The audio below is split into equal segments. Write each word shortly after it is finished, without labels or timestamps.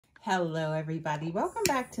Hello everybody, welcome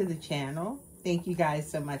back to the channel. Thank you guys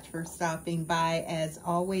so much for stopping by. As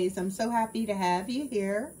always, I'm so happy to have you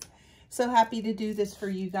here. So happy to do this for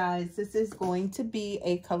you guys. This is going to be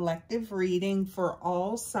a collective reading for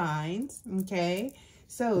all signs, okay?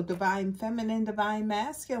 So divine feminine, divine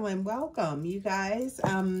masculine, welcome you guys.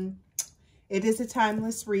 It is a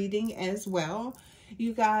timeless reading as well.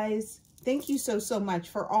 You guys, thank you so much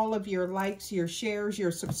for all of your likes, your shares,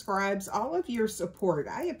 your subscribes, all of your support.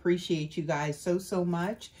 I appreciate you guys so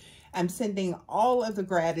much. I'm sending all of the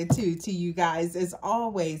gratitude to you guys as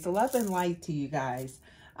always. Love and light to you guys.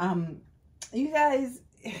 You guys,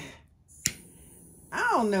 I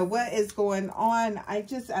don't know what is going on.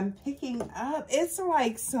 I'm picking up. It's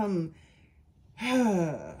like some,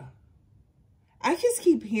 I just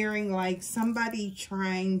keep hearing like somebody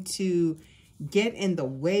trying to get in the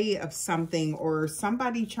way of something or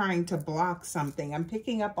somebody trying to block something. I'm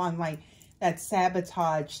picking up on like that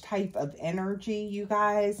sabotage type of energy, you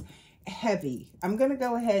guys. Heavy. I'm going to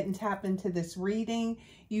go ahead and tap into this reading.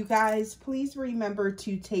 You guys, please remember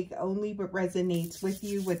to take only what resonates with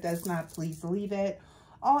you. What does not, please leave it.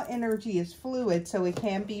 All energy is fluid, so it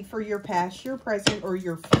can be for your past, your present, or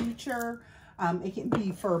your future. It can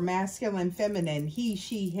be for masculine, feminine, he,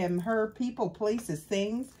 she, him, her, people, places,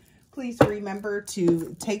 things. Please remember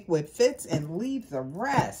to take what fits and leave the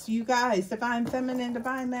rest. You guys, divine feminine,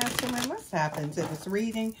 divine masculine, let's tap into this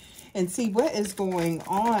reading and see what is going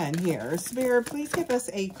on here. Spirit, please give us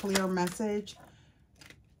a clear message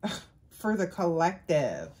for the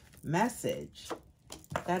collective. Message.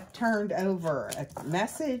 That turned over a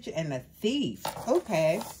message and a thief.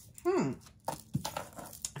 Okay.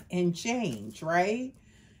 And change, right?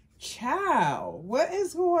 Ciao. What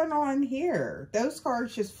is going on here? Those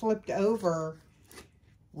cards just flipped over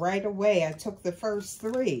right away. I took the first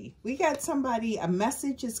three. We got somebody, a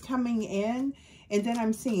message is coming in, and then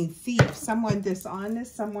I'm seeing thief, someone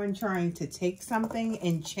dishonest, someone trying to take something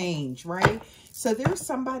and change, right? So there's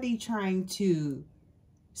somebody trying to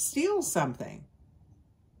steal something.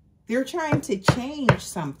 They're trying to change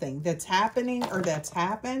something that's happening or that's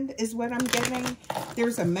happened is what I'm getting.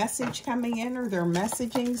 There's a message coming in or they're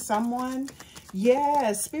messaging someone.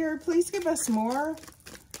 Yeah, Spirit, please give us more.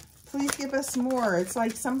 Please give us more. It's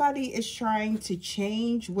like somebody is trying to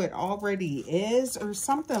change what already is or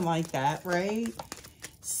something like that, right?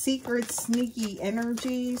 Secret, sneaky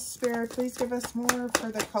energies. Spirit, please give us more for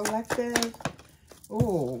the collective.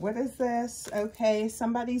 Oh, what is this? Okay,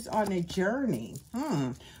 somebody's on a journey.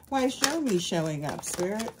 Why is journey showing up,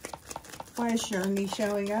 Spirit? Why is journey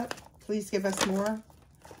showing up? Please give us more.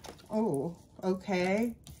 Oh,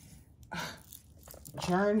 okay.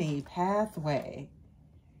 Journey, pathway.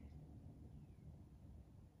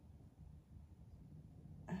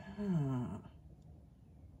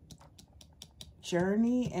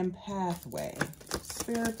 Journey and pathway.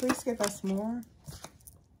 Spirit, please give us more.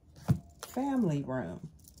 Family room.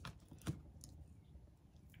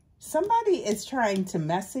 Somebody is trying to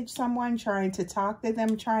message someone, trying to talk to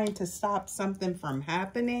them, trying to stop something from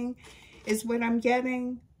happening is what I'm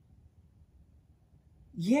getting.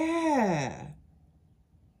 Yeah.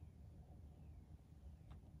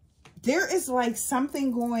 There is like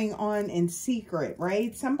something going on in secret,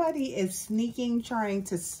 right? Somebody is sneaking, trying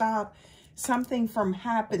to stop something from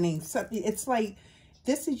happening. So it's like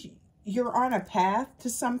this is, you're on a path to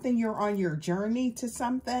something. You're on your journey to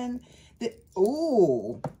something.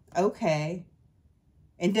 Ooh, okay.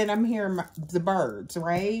 And then I'm hearing the birds,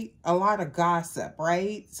 right? A lot of gossip,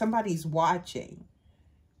 right? Somebody's watching.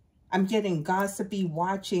 I'm getting gossipy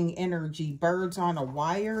watching energy. Birds on a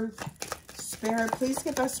wire. Spirit, please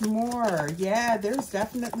give us more. Yeah, there's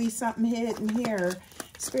definitely something hidden here.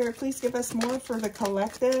 Spirit, please give us more for the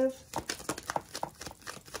collective.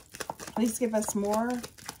 Please give us more.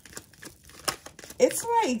 It's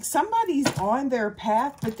like somebody's on their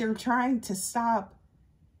path, but they're trying to stop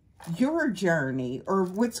your journey or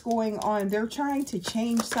what's going on. They're trying to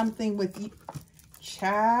change something with you.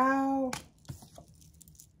 Ciao.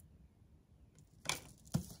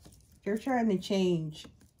 They're trying to change.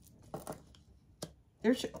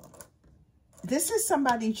 This is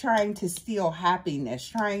somebody trying to steal happiness,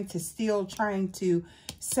 trying to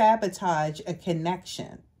sabotage a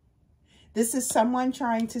connection. This is someone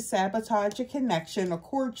trying to sabotage a connection, a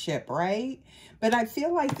courtship, right? But I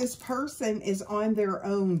feel like this person is on their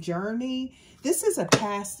own journey. This is a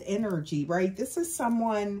past energy, right? This is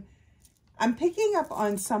someone, I'm picking up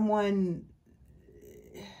on someone,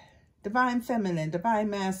 divine feminine, divine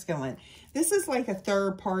masculine. This is like a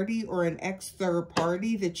third party or an ex-third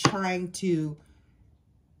party that's trying to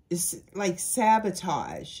like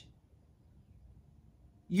sabotage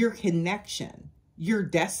your connection. your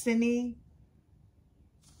destiny.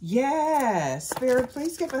 Yeah, Spirit,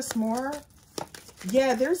 please give us more.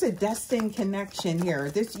 Yeah, there's a destined connection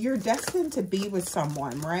here. You're destined to be with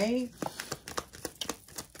someone, right?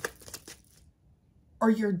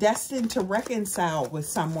 Or you're destined to reconcile with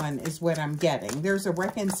someone is what I'm getting. There's a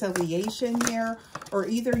reconciliation here, or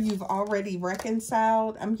either you've already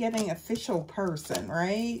reconciled. I'm getting official person,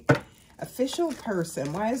 right? Official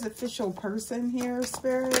person. Why is official person here,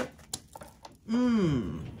 Spirit?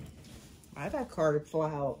 Why'd that card fly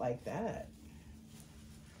out like that?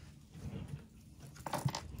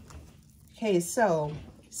 Okay, so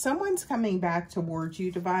someone's coming back towards you,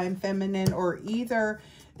 Divine Feminine, or either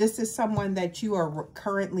this is someone that you are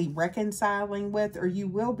currently reconciling with, or you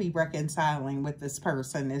will be reconciling with this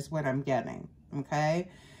person is what I'm getting, okay?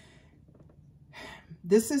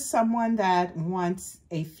 This is someone that wants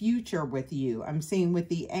a future with you. I'm seeing with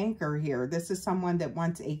the anchor here, this is someone that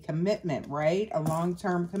wants a commitment, right? A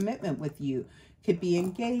long-term commitment with you. Could be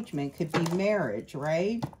engagement, could be marriage,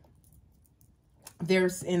 right?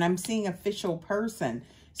 And I'm seeing official person.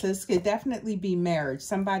 So this could definitely be marriage.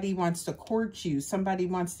 Somebody wants to court you. Somebody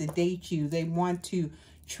wants to date you. They want to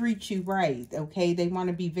treat you right, okay? They want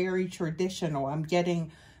to be very traditional. I'm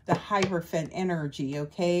getting the Hierophant energy,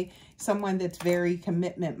 okay? Someone that's very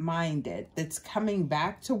commitment-minded, that's coming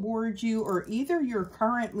back towards you, or either you're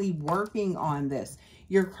currently working on this.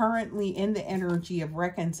 You're currently in the energy of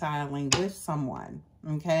reconciling with someone,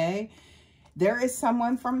 okay? There is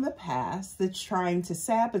someone from the past that's trying to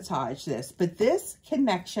sabotage this, but this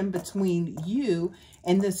connection between you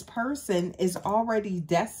and this person is already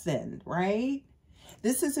destined, right?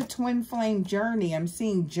 This is a twin flame journey. I'm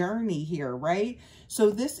seeing journey here, right? So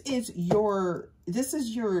this is you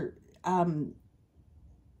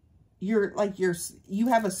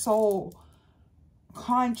have a soul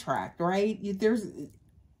contract, right?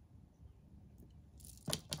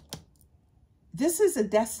 This is a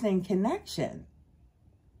destined connection.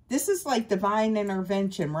 This is like divine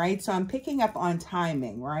intervention, right? So I'm picking up on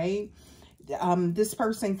timing, right? This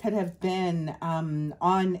person could have been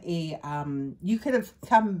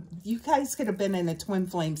you guys could have been in a twin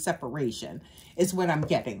flame separation is what I'm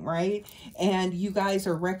getting, right? And you guys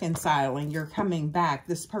are reconciling, you're coming back.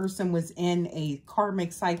 This person was in a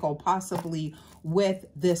karmic cycle, possibly with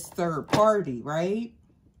this third party, right?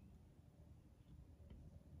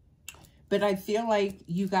 But I feel like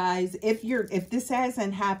you guys, if this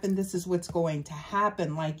hasn't happened, this is what's going to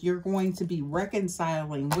happen. Like you're going to be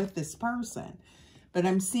reconciling with this person. But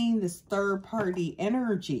I'm seeing this third party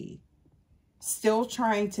energy still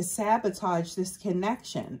trying to sabotage this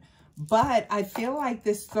connection. But I feel like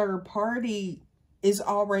this third party is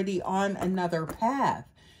already on another path.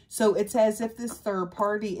 So it's as if this third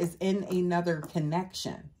party is in another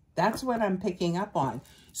connection. That's what I'm picking up on.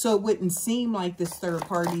 So it wouldn't seem like this third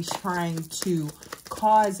party's trying to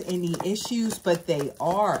cause any issues, but they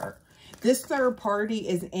are. This third party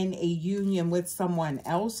is in a union with someone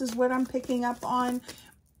else is what I'm picking up on.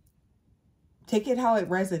 Take it how it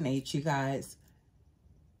resonates, you guys.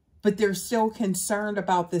 But they're still concerned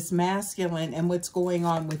about this masculine and what's going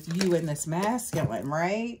on with you and this masculine,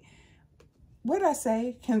 right? What'd I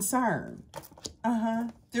say? Concerned.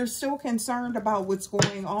 They're still concerned about what's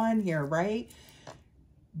going on here, right?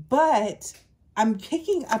 But I'm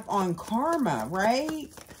picking up on karma, right?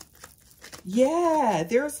 Yeah,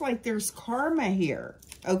 there's karma here,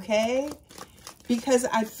 okay? Because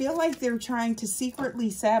I feel like they're trying to secretly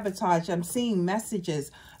sabotage. I'm seeing messages.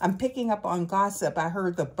 I'm picking up on gossip. I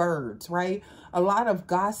heard the birds, right? A lot of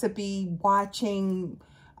gossipy watching,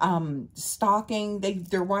 stalking.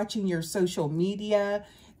 They're watching your social media,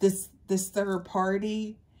 this third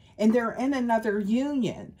party. And they're in another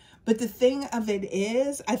union. But the thing of it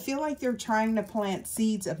is, I feel like they're trying to plant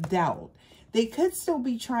seeds of doubt. They could still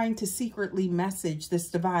be trying to secretly message this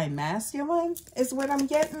divine masculine, is what I'm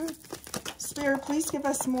getting. Spirit, please give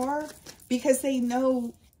us more. Because they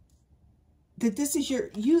know that this is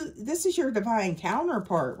your divine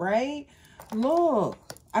counterpart, right? Look,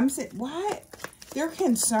 I'm saying, what? They're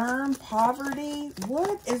concerned, poverty.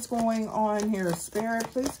 What is going on here, Spirit?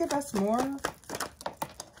 Please give us more.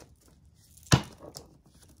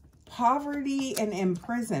 Poverty and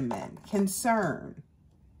imprisonment, concern.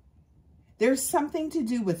 There's something to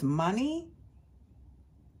do with money.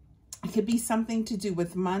 It could be something to do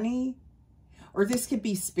with money. Or this could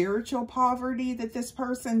be spiritual poverty that this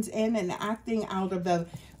person's in and acting out of a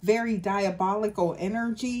very diabolical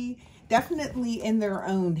energy. Definitely in their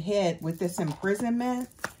own head with this imprisonment.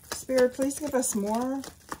 Spirit, please give us more.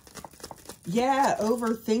 Yeah,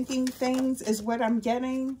 overthinking things is what I'm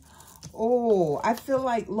getting. Oh, I feel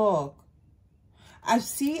like, look, I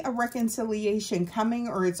see a reconciliation coming,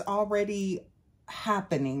 or it's already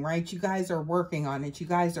happening, right? You guys are working on it. You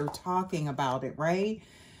guys are talking about it, right?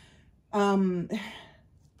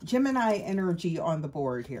 Gemini energy on the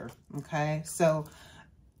board here, okay? So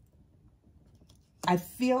I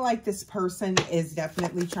feel like this person is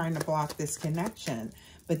definitely trying to block this connection,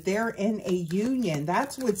 but they're in a union.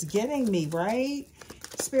 That's what's getting me, right?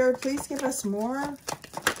 Spirit, please give us more.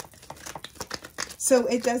 So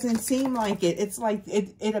it doesn't seem like it. It's like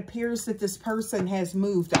it appears that this person has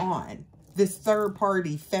moved on. This third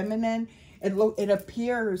party, feminine, it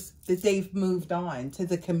appears that they've moved on to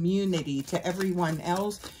the community, to everyone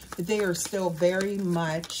else, but they are still very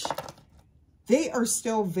much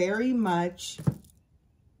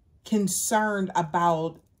concerned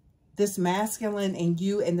about this masculine and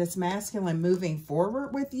you, and this masculine moving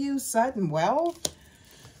forward with you. Sudden wealth.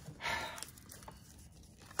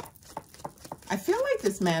 I feel like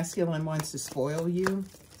this masculine wants to spoil you.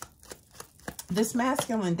 This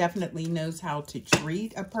masculine definitely knows how to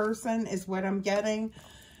treat a person, is what I'm getting.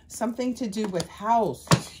 Something to do with house.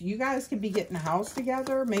 You guys could be getting a house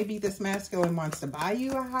together. Maybe this masculine wants to buy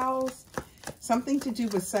you a house. Something to do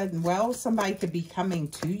with sudden wealth. Somebody could be coming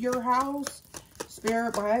to your house.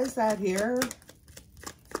 Spirit, why is that here?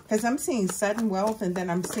 Because I'm seeing sudden wealth and then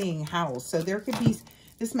I'm seeing house. So there could be,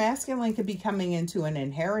 this masculine could be coming into an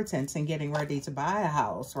inheritance and getting ready to buy a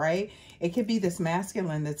house, right? It could be this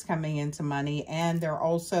masculine that's coming into money, and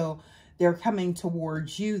they're coming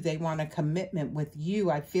towards you. They want a commitment with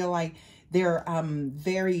you. I feel like they're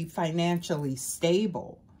very financially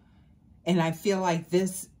stable. And I feel like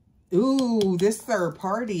this third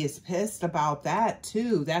party is pissed about that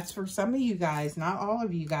too. That's for some of you guys, not all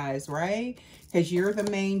of you guys, right? Because you're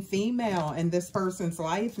the main female in this person's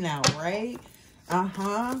life now, right?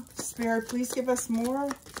 Spirit, please give us more.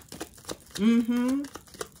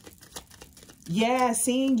 Yeah,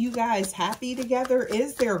 seeing you guys happy together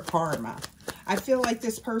is their karma. I feel like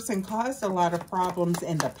this person caused a lot of problems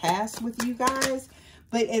in the past with you guys,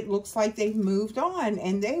 but it looks like they've moved on,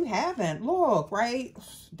 and they haven't. Look, right?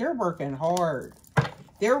 They're working hard.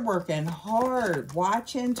 They're working hard.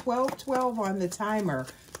 Watching 1212 on the timer.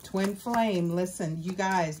 Twin flame. Listen, you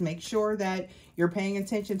guys, make sure that you're paying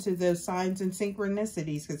attention to those signs and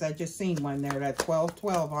synchronicities, because I just seen one there, that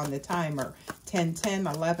 1212 on the timer. 1010,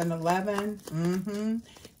 1111,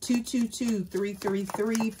 222,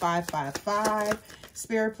 333, 555.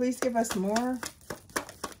 Spirit, please give us more.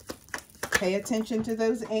 Pay attention to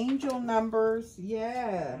those angel numbers.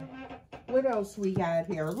 Yeah. What else we got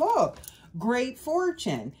here? Look, great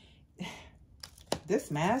fortune. This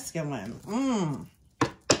masculine.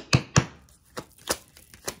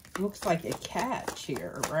 Looks like a catch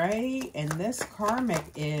here, right? And this karmic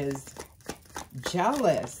is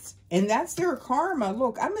jealous. And that's their karma.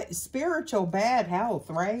 Look, I'm at spiritual bad health,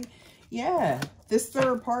 right? Yeah. This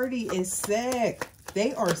third party is sick.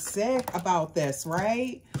 They are sick about this,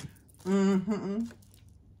 right?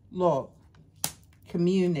 Look.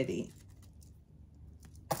 Community.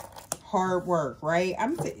 Hard work, right?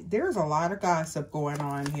 There's a lot of gossip going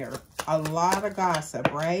on here. A lot of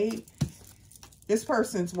gossip, right? This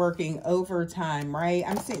person's working overtime, right?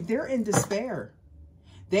 I'm saying they're in despair.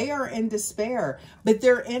 They are in despair, but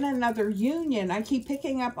they're in another union. I keep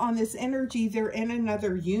picking up on this energy. They're in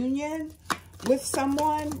another union with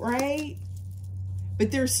someone, right?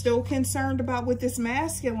 But they're still concerned about what this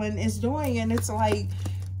masculine is doing. And it's like,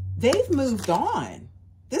 they've moved on.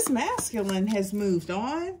 This masculine has moved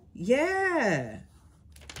on. Yeah.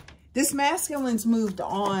 This masculine's moved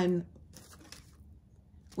on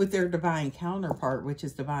with their divine counterpart, which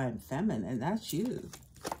is divine feminine. That's you.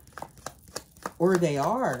 Or they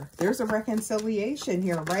are. There's a reconciliation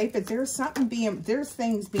here, right? But there's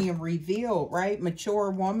things being revealed, right? Mature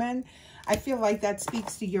woman. I feel like that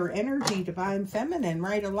speaks to your energy, divine feminine,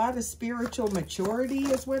 right? A lot of spiritual maturity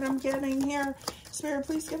is what I'm getting here. Spirit,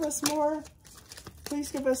 please give us more. Please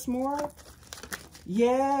give us more.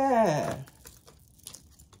 Yeah.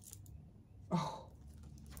 Oh.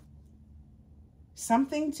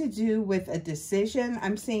 Something to do with a decision.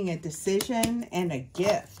 I'm seeing a decision and a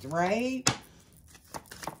gift, right?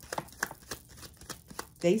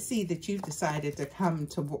 They see that you've decided to come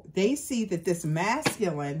to, they see that this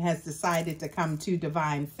masculine has decided to come to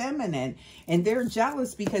divine feminine, and they're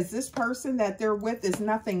jealous because this person that they're with is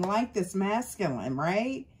nothing like this masculine,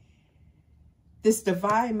 right? This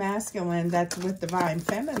divine masculine that's with divine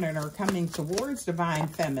feminine are coming towards divine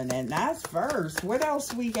feminine. That's first. What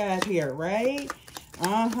else we got here, right?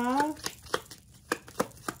 I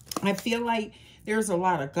feel like There's a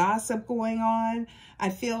lot of gossip going on. I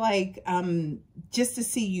feel like just to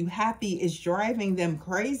see you happy is driving them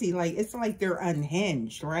crazy. Like, it's like they're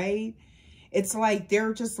unhinged, right? It's like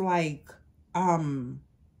they're just like,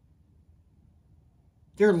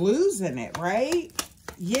 they're losing it, right?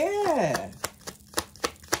 Yeah.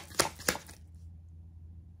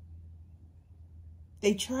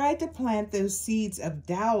 They tried to plant those seeds of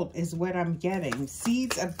doubt is what I'm getting.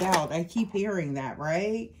 Seeds of doubt. I keep hearing that,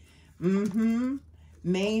 right? Main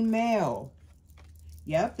male.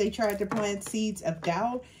 Yep, they tried to plant seeds of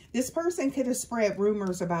doubt. This person could have spread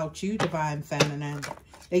rumors about you, Divine Feminine.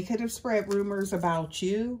 They could have spread rumors about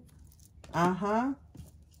you. Because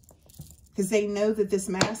they know that this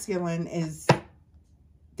masculine is,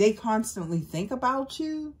 they constantly think about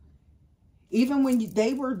you. Even when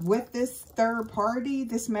they were with this third party,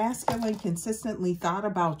 this masculine consistently thought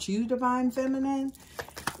about you, Divine Feminine.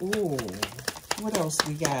 Ooh, what else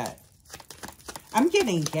we got? I'm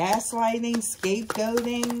getting gaslighting,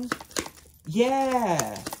 scapegoating.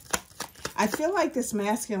 Yeah. I feel like this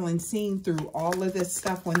masculine seen through all of this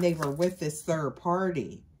stuff when they were with this third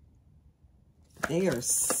party. They are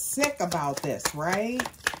sick about this, right?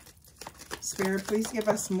 Spirit, please give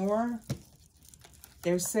us more.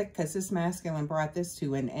 They're sick because this masculine brought this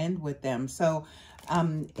to an end with them. So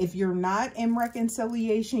if you're not in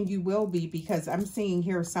reconciliation, you will be, because I'm seeing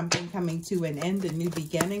here something coming to an end, a new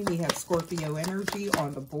beginning. We have Scorpio energy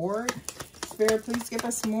on the board. Spirit, please give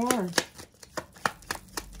us more.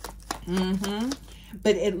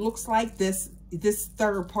 But it looks like this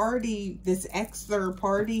third party, this ex-third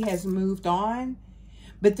party has moved on,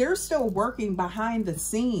 but they're still working behind the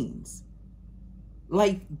scenes.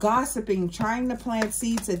 Like gossiping, trying to plant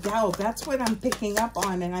seeds of doubt. That's what I'm picking up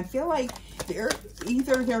on. And I feel like they're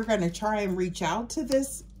going to try and reach out to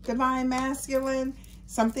this Divine Masculine.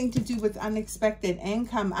 Something to do with unexpected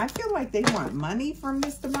income. I feel like they want money from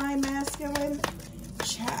this Divine Masculine.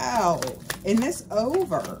 Child. And this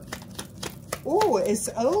over. Oh, it's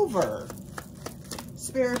over.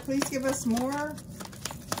 Spirit, please give us more.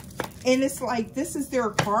 And it's like this is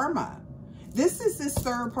their karma. This is this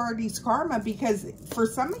third party's karma, because for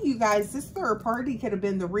some of you guys, this third party could have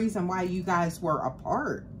been the reason why you guys were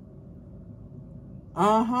apart.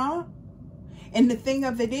 And the thing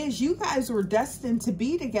of it is, you guys were destined to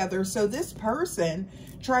be together. So this person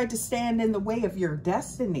tried to stand in the way of your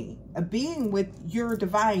destiny, of being with your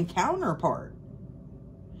divine counterpart.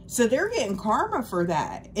 So they're getting karma for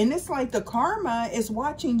that. And it's like the karma is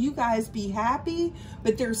watching you guys be happy,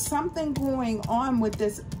 but there's something going on with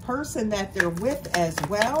this person that they're with as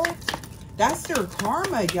well. That's their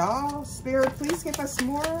karma, y'all. Spirit, please give us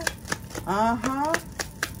more.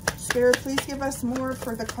 Spirit, please give us more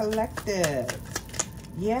for the collective.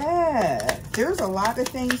 Yeah, there's a lot of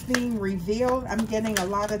things being revealed. I'm getting a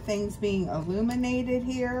lot of things being illuminated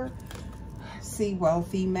here. See,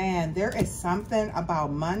 wealthy man, there is something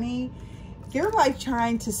about money. They're like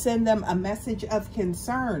trying to send them a message of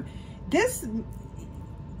concern.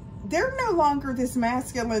 They're no longer this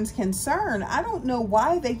masculine's concern. I don't know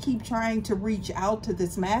why they keep trying to reach out to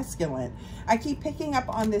this masculine. I keep picking up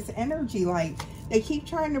on this energy, like they keep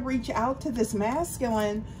trying to reach out to this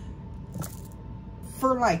masculine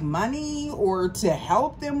for like money or to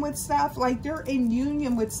help them with stuff. Like they're in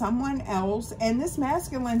union with someone else, and this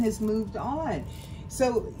masculine has moved on.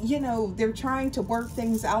 So, you know, they're trying to work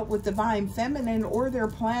things out with Divine Feminine, or they're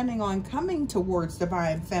planning on coming towards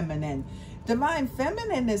Divine Feminine. Divine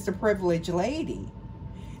Feminine is the privileged lady.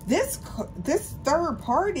 This third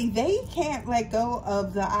party, they can't let go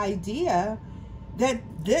of the idea that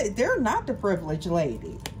they're not the privileged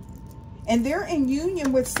lady. And they're in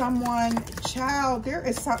union with someone. Child, there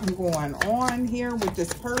is something going on here with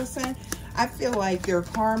this person. I feel like their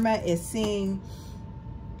karma is seeing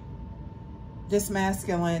this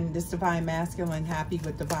masculine, this Divine Masculine happy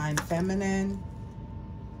with Divine Feminine.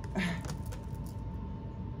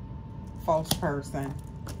 False person.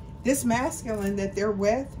 This masculine that they're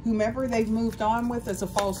with, whomever they've moved on with, is a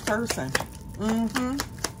false person.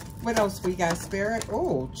 What else we got, Spirit?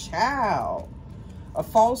 Oh, child. A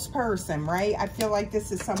false person, right? I feel like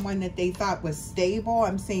this is someone that they thought was stable.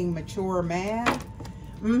 I'm seeing mature man.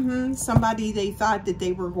 Somebody they thought that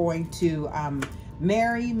they were going to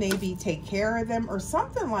marry, maybe take care of them, or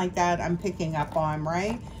something like that. I'm picking up on,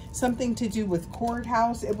 right? Something to do with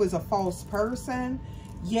courthouse. It was a false person.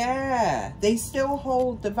 Yeah, they still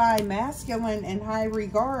hold Divine Masculine in high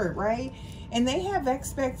regard, right? And they have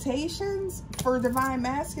expectations for Divine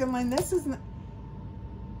Masculine. This is not,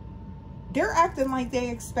 they're acting like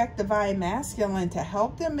they expect Divine Masculine to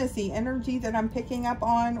help them, is the energy that I'm picking up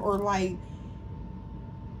on. Or like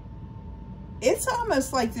it's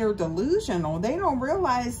almost like they're delusional. They don't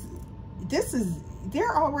realize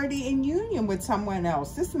they're already in union with someone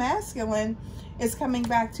else. This masculine is coming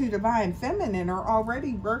back to divine feminine, or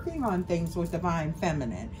already working on things with divine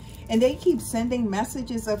feminine. And they keep sending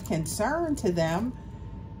messages of concern to them.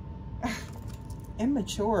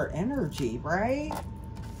 Immature energy, right?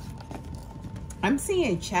 I'm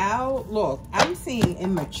seeing child. Look, I'm seeing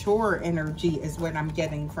immature energy is what I'm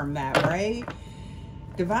getting from that, right?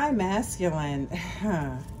 Divine masculine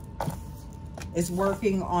is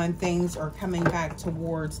working on things, or coming back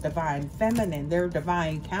towards divine feminine, their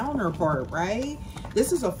divine counterpart, right?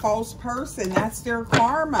 This is a false person. That's their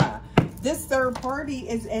karma. This third party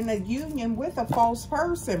is in a union with a false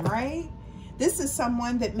person, right? This is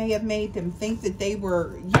someone that may have made them think that they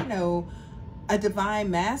were, you know, a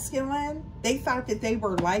divine masculine. They thought that they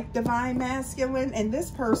were like divine masculine, and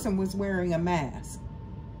this person was wearing a mask.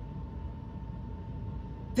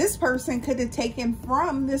 This person could have taken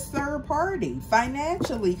from this third party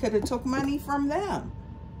financially, could have took money from them.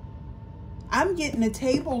 I'm getting the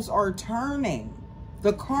tables are turning.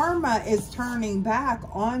 The karma is turning back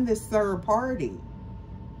on this third party.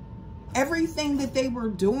 Everything that they were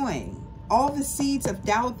doing, all the seeds of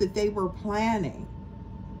doubt that they were planting,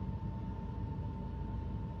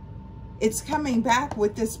 it's coming back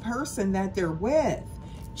with this person that they're with.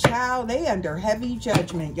 Child, they under heavy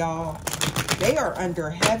judgment, y'all. They are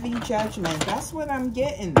under heavy judgment. That's what I'm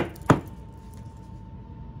getting.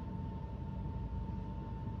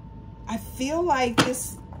 I feel like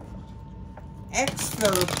this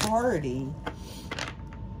ex-third party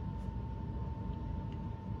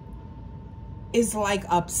is like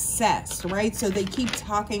obsessed, right? So they keep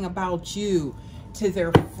talking about you to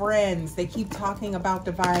their friends. They keep talking about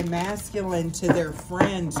divine masculine to their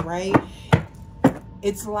friends, right?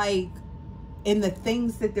 It's like in the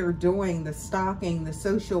things that they're doing, the stalking, the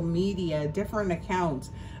social media, different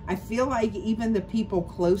accounts, I feel like even the people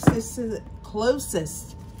closest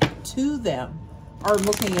to them are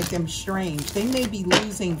looking at them strange. They may be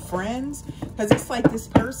losing friends because it's like this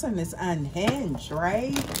person is unhinged,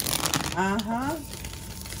 right?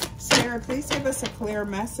 Spirit, please give us a clear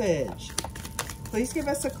message. Please give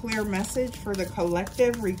us a clear message for the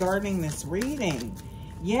collective regarding this reading.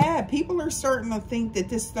 Yeah, people are starting to think that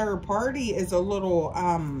this third party is a little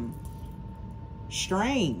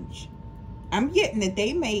strange. I'm getting that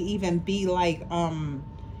they may even be like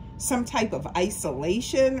some type of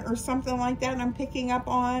isolation or something like that I'm picking up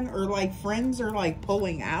on. Or like friends are like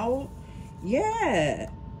pulling out.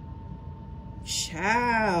 Yeah.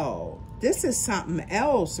 Child. This is something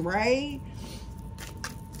else, right?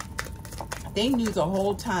 They knew the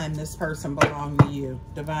whole time this person belonged to you.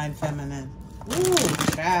 Divine feminine.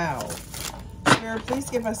 Ooh, child. Spirit, please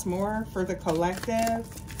give us more for the collective.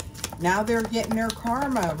 Now they're getting their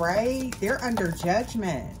karma, right? They're under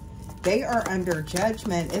judgment. They are under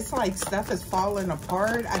judgment. It's like stuff is falling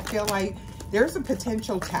apart. I feel like there's a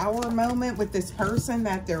potential tower moment with this person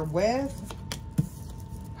that they're with.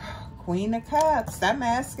 Queen of Cups. That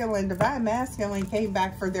masculine, divine masculine came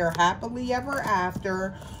back for their happily ever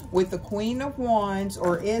after with the Queen of Wands,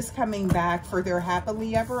 or is coming back for their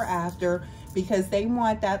happily ever after, because they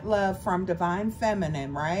want that love from divine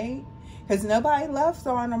feminine, right? Because nobody loves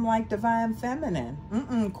on them like divine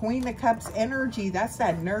feminine. Queen of Cups energy, that's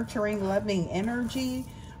that nurturing, loving energy.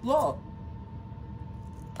 Look,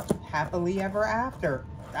 happily ever after.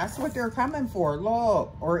 That's what they're coming for.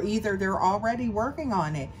 Look, or either they're already working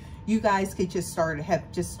on it. You guys could just have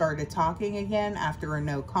started talking again after a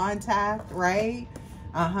no contact, right?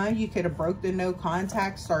 You could have broke the no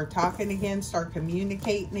contact, start talking again, start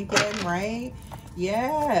communicating again, right?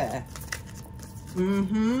 Yeah.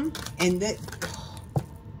 And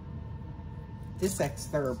this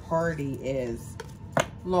ex-third party is,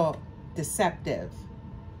 look, deceptive.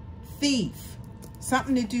 Thief.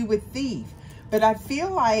 Something to do with thief. But I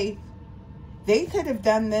feel like they could have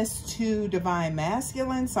done this to divine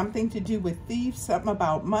masculine, something to do with thief, something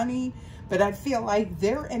about money. But I feel like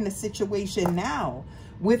they're in a situation now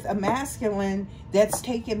with a masculine that's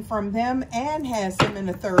taken from them and has them in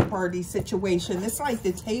a third party situation. It's like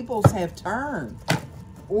the tables have turned.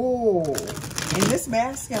 Oh, and this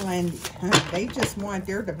masculine, they just want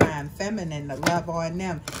their divine feminine to love on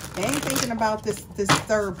them. They ain't thinking about this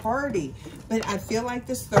third party. But I feel like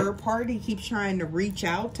this third party keeps trying to reach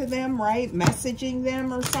out to them, right? Messaging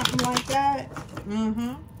them or something like that.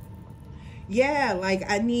 Yeah, like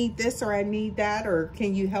I need this or I need that, or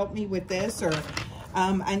can you help me with this, or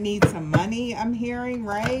I need some money, I'm hearing,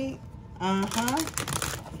 right?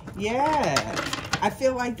 Yeah. I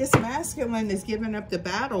feel like this masculine is giving up the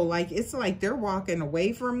battle. Like, it's like they're walking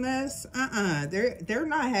away from this. They're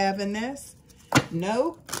not having this.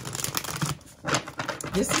 Nope.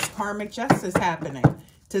 This is karmic justice happening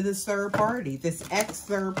to this third party, this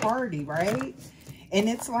ex-third party, right? And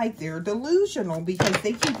it's like they're delusional because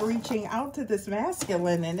they keep reaching out to this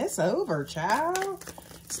masculine and it's over, child.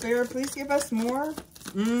 Spirit, please give us more.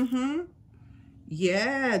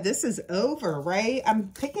 Yeah, this is over, right? I'm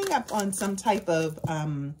picking up on some type of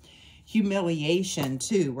humiliation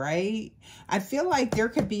too, right? I feel like there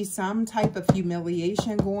could be some type of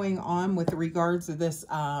humiliation going on with regards to this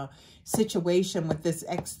situation with this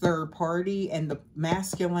ex-third party and the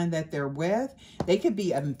masculine that they're with. They could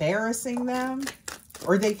be embarrassing them,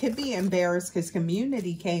 or they could be embarrassed because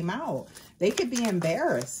community came out. They could be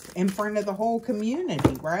embarrassed in front of the whole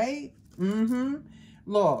community, right?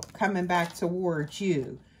 Look, coming back towards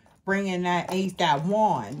you, bringing that ace, that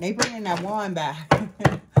wand. They bringing that wand back.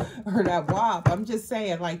 Or that wop. I'm just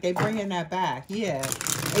saying, like, they bringing that back. Yeah.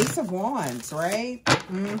 Ace of Wands, right?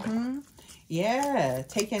 Yeah.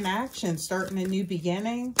 Taking action, starting a new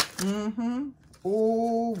beginning.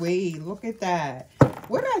 Oh, wait. Look at that.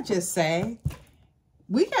 What did I just say?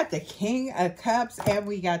 We got the King of Cups and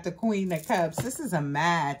we got the Queen of Cups. This is a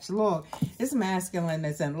match. Look, this masculine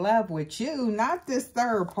is in love with you, not this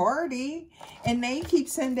third party. And they keep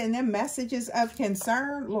sending them messages of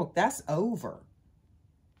concern. Look, that's over.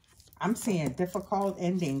 I'm seeing difficult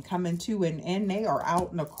ending coming to an end. They are out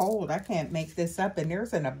in the cold. I can't make this up. And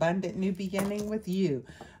there's an abundant new beginning with you.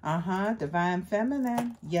 Divine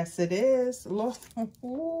Feminine. Yes, it is. Look.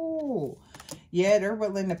 Ooh. Yeah, they're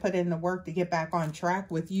willing to put in the work to get back on track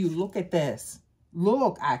with you. Look at this.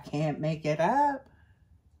 Look, I can't make it up.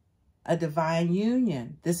 A divine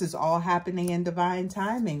union. This is all happening in divine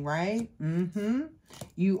timing, right?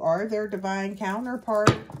 You are their divine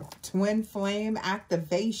counterpart. Twin flame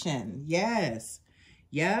activation. Yes.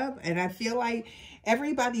 Yep. And I feel like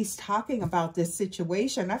everybody's talking about this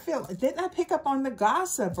situation. Didn't I pick up on the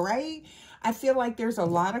gossip, right? I feel like there's a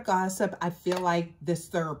lot of gossip. I feel like this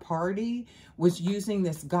third party was using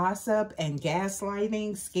this gossip and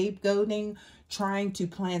gaslighting, scapegoating, trying to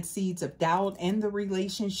plant seeds of doubt in the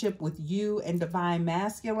relationship with you and divine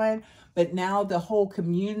masculine. But now the whole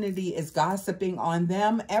community is gossiping on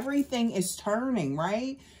them. Everything is turning,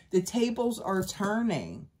 right? The tables are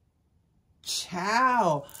turning.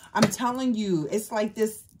 Ciao. I'm telling you, it's like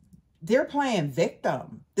this. They're playing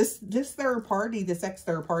victim. This third party, this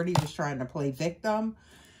ex-third party was trying to play victim.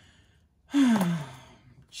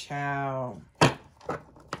 Ciao.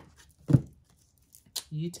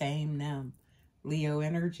 You tame them. Leo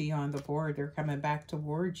energy on the board. They're coming back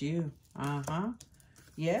towards you.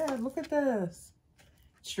 Yeah, look at this.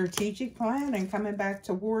 Strategic plan and coming back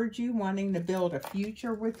towards you, wanting to build a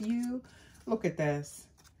future with you. Look at this.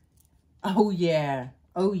 Oh, yeah.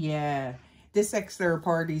 Oh, yeah. This ex-third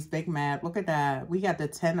party's big mad. Look at that. We got the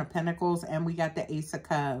 10 of Pentacles and we got the Ace of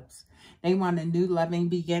Cups. They want a new loving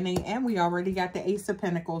beginning. And we already got the Ace of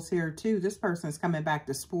Pentacles here too. This person's coming back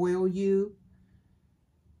to spoil you.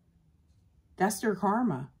 That's their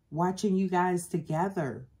karma. Watching you guys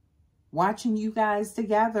together. Watching you guys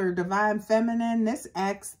together. Divine Feminine. This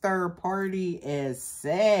ex-third party is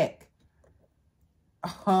sick.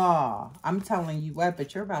 Oh, I'm telling you what,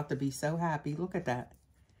 but you're about to be so happy. Look at that.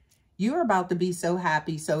 You're about to be so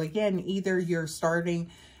happy. So again, either you're starting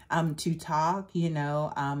to talk, you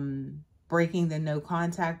know, breaking the no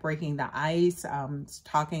contact, breaking the ice,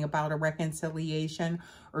 talking about a reconciliation,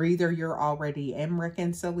 or either you're already in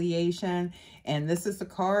reconciliation. And this is the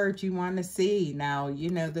card you want to see. Now, you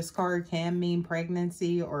know, this card can mean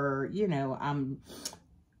pregnancy or, you know,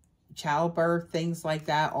 childbirth, things like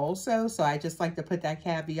that also. So I just like to put that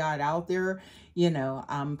caveat out there. You know,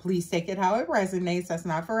 please take it how it resonates. That's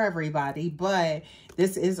not for everybody, but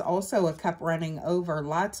this is also a cup running over.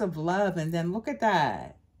 Lots of love. And then look at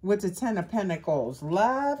that with the 10 of Pentacles.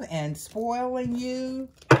 Love and spoiling you.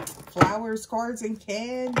 Flowers, cards, and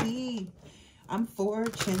candy. I'm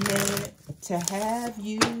fortunate to have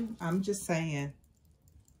you. I'm just saying.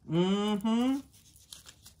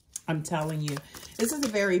 I'm telling you, this is a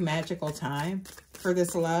very magical time for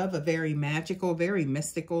this love. A very magical, very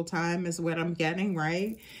mystical time is what I'm getting,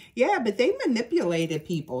 right? Yeah, but they manipulated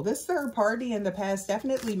people. This third party in the past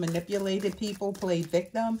definitely manipulated people, played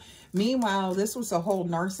victim. Meanwhile, this was a whole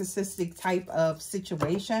narcissistic type of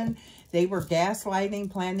situation. They were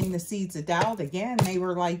gaslighting, planting the seeds of doubt. Again, they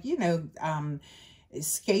were like, you know,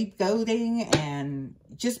 scapegoating and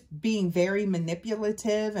just being very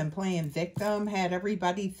manipulative and playing victim. Had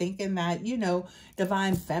everybody thinking that, you know,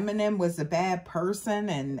 Divine Feminine was a bad person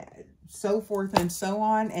and so forth and so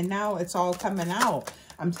on. And now it's all coming out.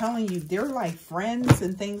 I'm telling you, they're like friends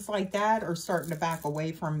and things like that are starting to back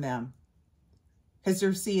away from them. because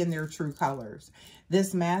they're seeing their true colors.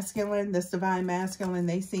 This masculine, this divine masculine,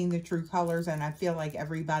 they seen the true colors, and I feel like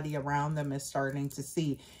everybody around them is starting to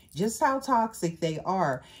see just how toxic they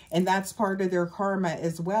are. And that's part of their karma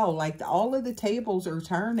as well. Like all of the tables are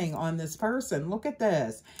turning on this person. Look at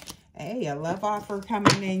this. Hey, a love offer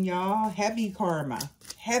coming in, y'all. Heavy karma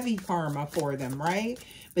for them, right?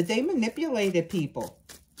 But they manipulated people.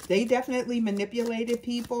 They definitely manipulated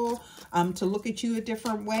people to look at you a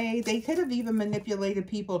different way. They could have even manipulated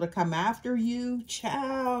people to come after you.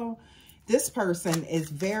 Ciao. This person is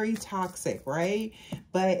very toxic, right?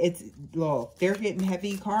 But it's, look, they're getting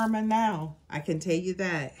heavy karma now. I can tell you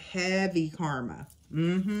that. Heavy karma.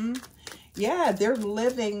 Yeah, they're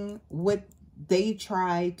living what they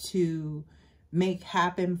try to make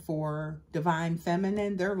happen for divine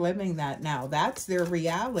feminine. They're living that now. That's their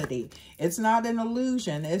reality. It's not an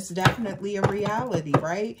illusion. It's definitely a reality,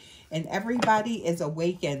 right? And everybody is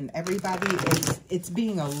awakened. Everybody is, it's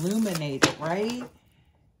being illuminated, right?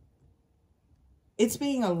 It's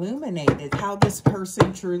being illuminated how this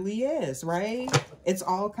person truly is, right? It's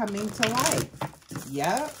all coming to light.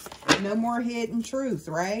 Yep. No more hidden truth,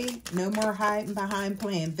 right? No more hiding behind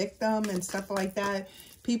playing victim and stuff like that.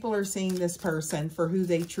 People are seeing this person for who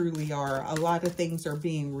they truly are. A lot of things are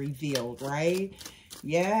being revealed, right?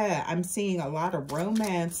 Yeah, I'm seeing a lot of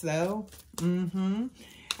romance, though.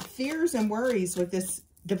 Fears and worries with this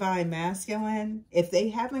divine masculine. If they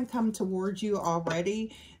haven't come towards you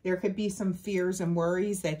already, there could be some fears and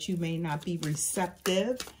worries that you may not be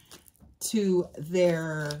receptive to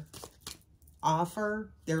their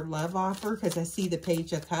offer, their love offer, because I see the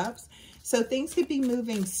Page of Cups. So things could be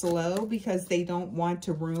moving slow because they don't want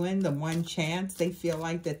to ruin the one chance they feel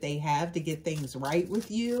like that they have to get things right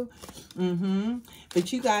with you.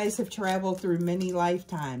 But you guys have traveled through many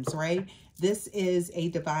lifetimes, right? This is a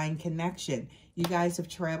divine connection. You guys have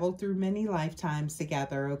traveled through many lifetimes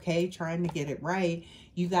together, okay? Trying to get it right.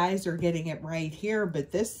 You guys are getting it right here,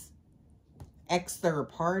 but this ex-third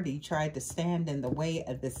party tried to stand in the way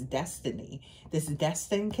of this destiny, this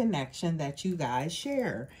destined connection that you guys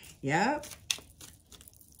share. Yep.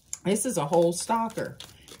 This is a whole stalker.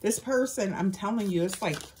 This person, I'm telling you, it's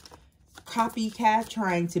like copycat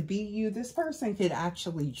trying to be you. This person could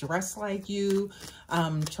actually dress like you,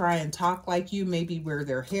 try and talk like you, maybe wear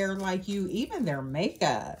their hair like you, even their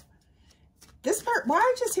makeup. Why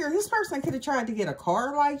I just hear this person could have tried to get a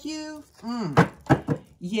car like you.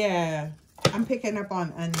 Yeah. I'm picking up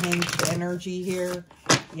on unhinged energy here.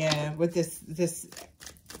 Yeah, with this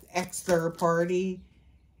ex-third party.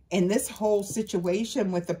 And this whole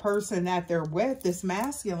situation with the person that they're with, this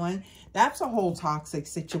masculine, that's a whole toxic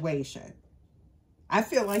situation. I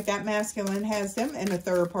feel like that masculine has them in a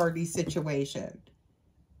third-party situation.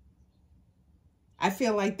 I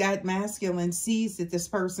feel like that masculine sees that this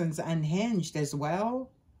person's unhinged as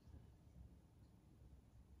well.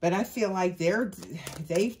 But I feel like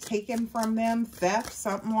they've taken from them, theft,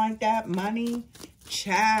 something like that, money.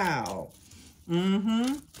 Ciao.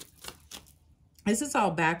 This is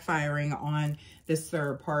all backfiring on this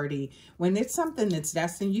third party. When it's something that's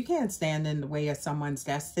destined, you can't stand in the way of someone's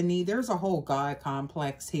destiny. There's a whole God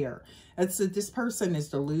complex here. This person is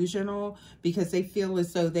delusional because they feel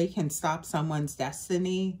as though they can stop someone's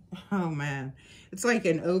destiny. Oh, man. It's like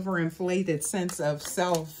an overinflated sense of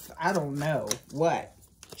self. I don't know what.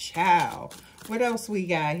 Ciao. What else we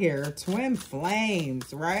got here? Twin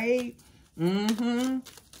flames, right?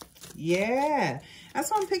 Yeah. That's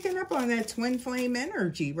what I'm picking up on, that twin flame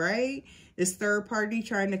energy, right? This third party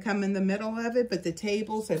trying to come in the middle of it, but the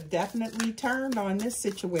tables have definitely turned on this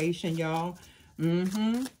situation, y'all.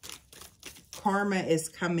 Karma is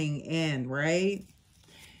coming in, right?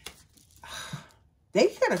 They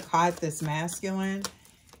could have caught this masculine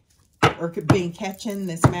or could been catching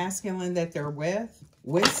this masculine that they're with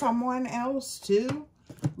someone else too.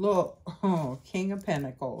 Look, oh, King of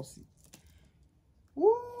Pentacles.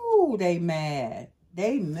 Ooh, they mad.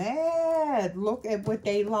 They mad. Look at what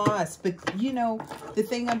they lost. But, you know, the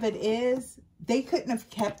thing of it is, they couldn't have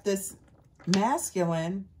kept this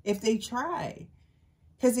masculine if they tried.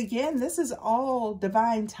 Because, again, this is all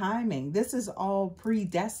divine timing. This is all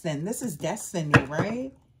predestined. This is destiny,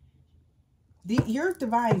 right? Your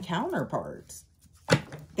divine counterparts.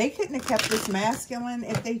 They couldn't have kept this masculine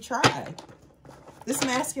if they tried. This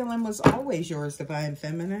masculine was always yours, divine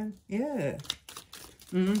feminine. Yeah.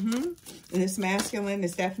 And this masculine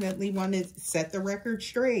is definitely one to set the record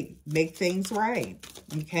straight. Make things right.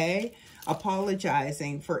 Okay?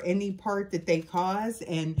 Apologizing for any part that they caused.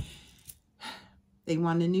 And they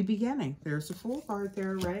want a new beginning. There's a Fool card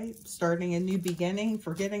there, right? Starting a new beginning.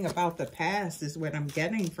 Forgetting about the past is what I'm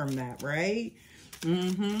getting from that, right?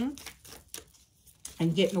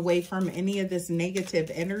 and getting away from any of this negative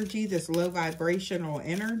energy, this low vibrational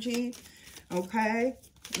energy. Okay.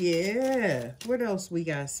 Yeah. What else we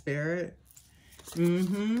got, Spirit?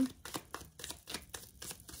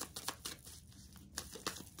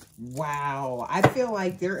 Wow. I feel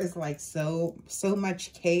like there is like so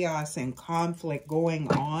much chaos and conflict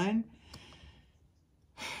going on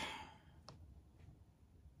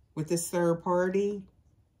with this third party.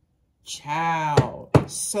 Child.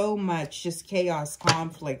 So much just chaos,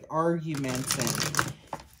 conflict, arguments, and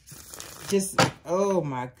just, oh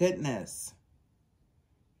my goodness.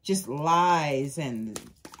 Just lies, and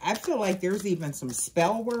I feel like there's even some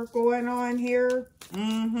spell work going on here.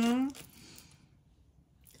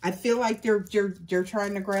 I feel like they're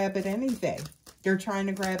trying to grab at anything. They're trying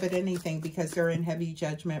to grab at anything because they're in heavy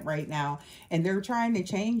judgment right now, and they're trying to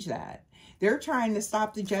change that. They're trying to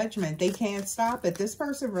stop the judgment. They can't stop it. This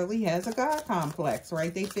person really has a God complex,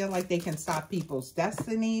 right? They feel like they can stop people's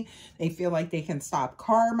destiny. They feel like they can stop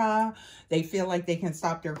karma. They feel like they can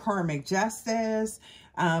stop their karmic justice.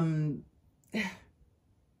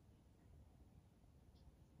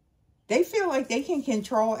 They feel like they can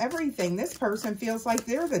control everything. This person feels like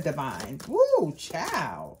they're the divine. Woo,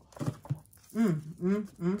 child.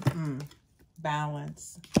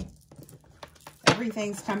 Balance.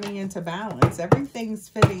 Everything's coming into balance. Everything's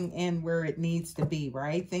fitting in where it needs to be,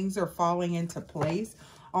 right? Things are falling into place.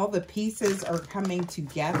 All the pieces are coming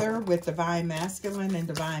together with divine masculine and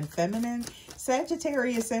divine feminine.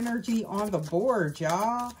 Sagittarius energy on the board,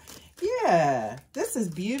 y'all. Yeah, this is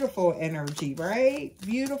beautiful energy, right?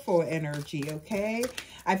 Beautiful energy, okay?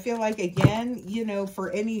 I feel like, again, you know, for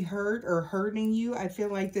any hurt or hurting you, I feel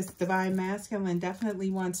like this divine masculine definitely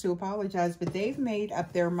wants to apologize, but they've made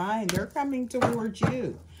up their mind. They're coming towards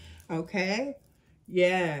you, okay?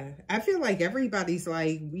 Yeah, I feel like everybody's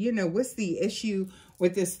like, you know, what's the issue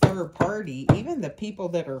with this third party? Even the people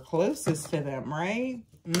that are closest to them, right?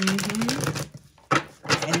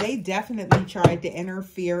 And they definitely tried to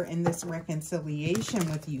interfere in this reconciliation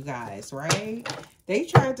with you guys, right? They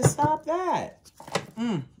tried to stop that.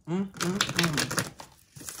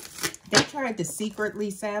 They tried to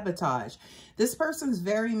secretly sabotage. This person's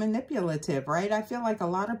very manipulative, right? I feel like a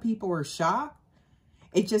lot of people are shocked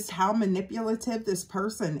at just how manipulative this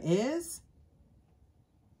person is.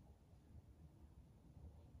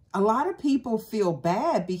 A lot of people feel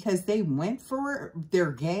bad because they went for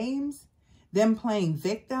their games. Them playing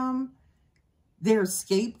victim. They're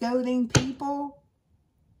scapegoating people.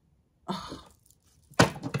 Ugh.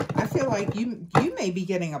 I feel like you may be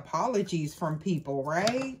getting apologies from people,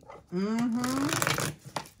 right?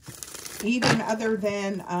 Even other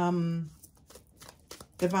than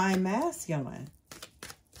divine masculine.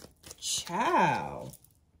 Child.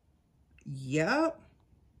 Yup.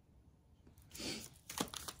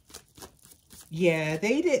 Yeah,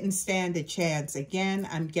 they didn't stand a chance. Again,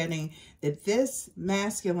 I'm getting that this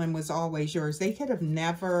masculine was always yours. They could have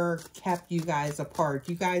never kept you guys apart.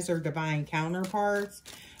 You guys are divine counterparts.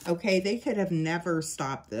 Okay, they could have never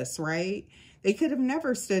stopped this, right? They could have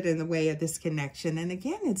never stood in the way of this connection. And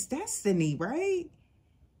again, it's destiny, right?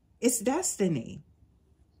 It's destiny.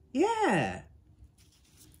 Yeah.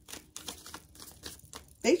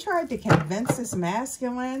 They tried to convince this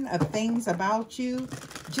masculine of things about you.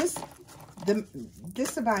 Just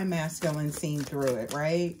this divine masculine seen through it,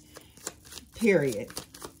 right? Period.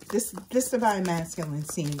 This divine masculine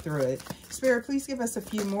seen through it. Spirit, please give us a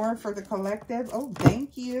few more for the collective. Oh,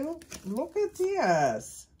 thank you. Look at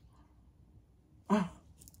this.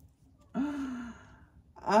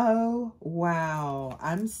 Oh, wow.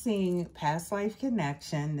 I'm seeing past life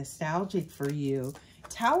connection, nostalgic for you.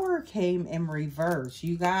 Tower came in reverse.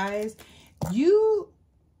 You guys,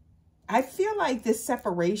 I feel like this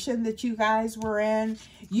separation that you guys were in,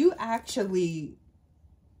 you actually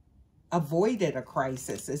avoided a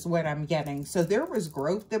crisis is what I'm getting. So there was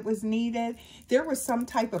growth that was needed. There was some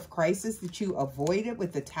type of crisis that you avoided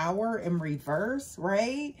with the Tower in reverse,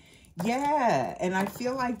 right? Yeah. And I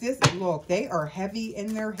feel like this, look, they are heavy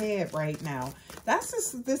in their head right now. That's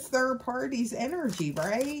just this third party's energy,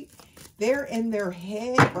 right? They're in their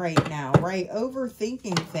head right now, right?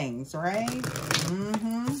 Overthinking things, right?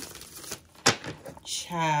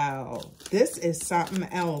 Child, this is something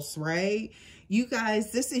else, right? You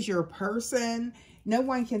guys, this is your person. No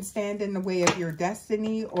one can stand in the way of your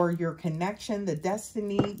destiny or your connection, the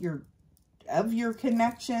destiny of your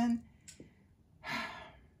connection.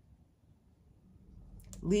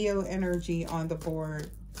 Leo energy on the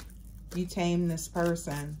board. You tame this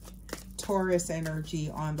person. Taurus energy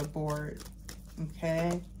on the board.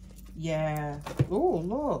 Okay? Yeah. Oh,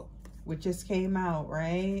 look. What just came out,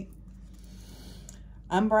 right?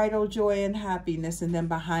 Unbridled joy and happiness. And then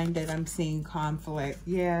behind it, I'm seeing conflict.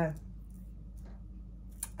 Yeah.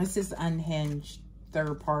 This is unhinged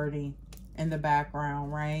third party in the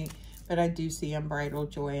background, right? But I do see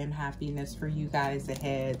unbridled joy and happiness for you guys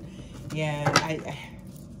ahead. Yeah,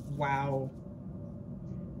 wow.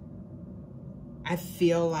 I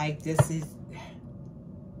feel like this is...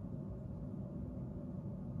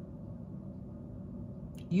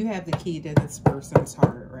 You have the key to this person's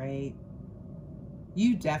heart, right?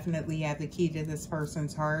 You definitely have the key to this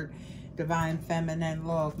person's heart. Divine Feminine,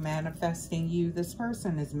 look, manifesting you. This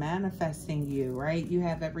person is manifesting you, right? You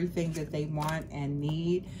have everything that they want and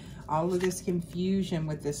need. All of this confusion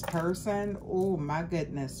with this person. Oh, my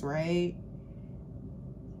goodness, right?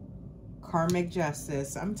 Karmic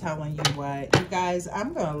justice. I'm telling you what, you guys,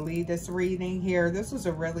 I'm going to leave this reading here. This was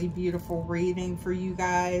a really beautiful reading for you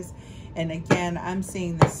guys. And again, I'm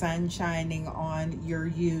seeing the sun shining on your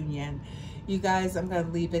union. You guys, I'm going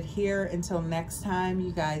to leave it here. Until next time,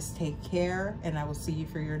 you guys take care. And I will see you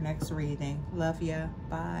for your next reading. Love ya.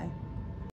 Bye.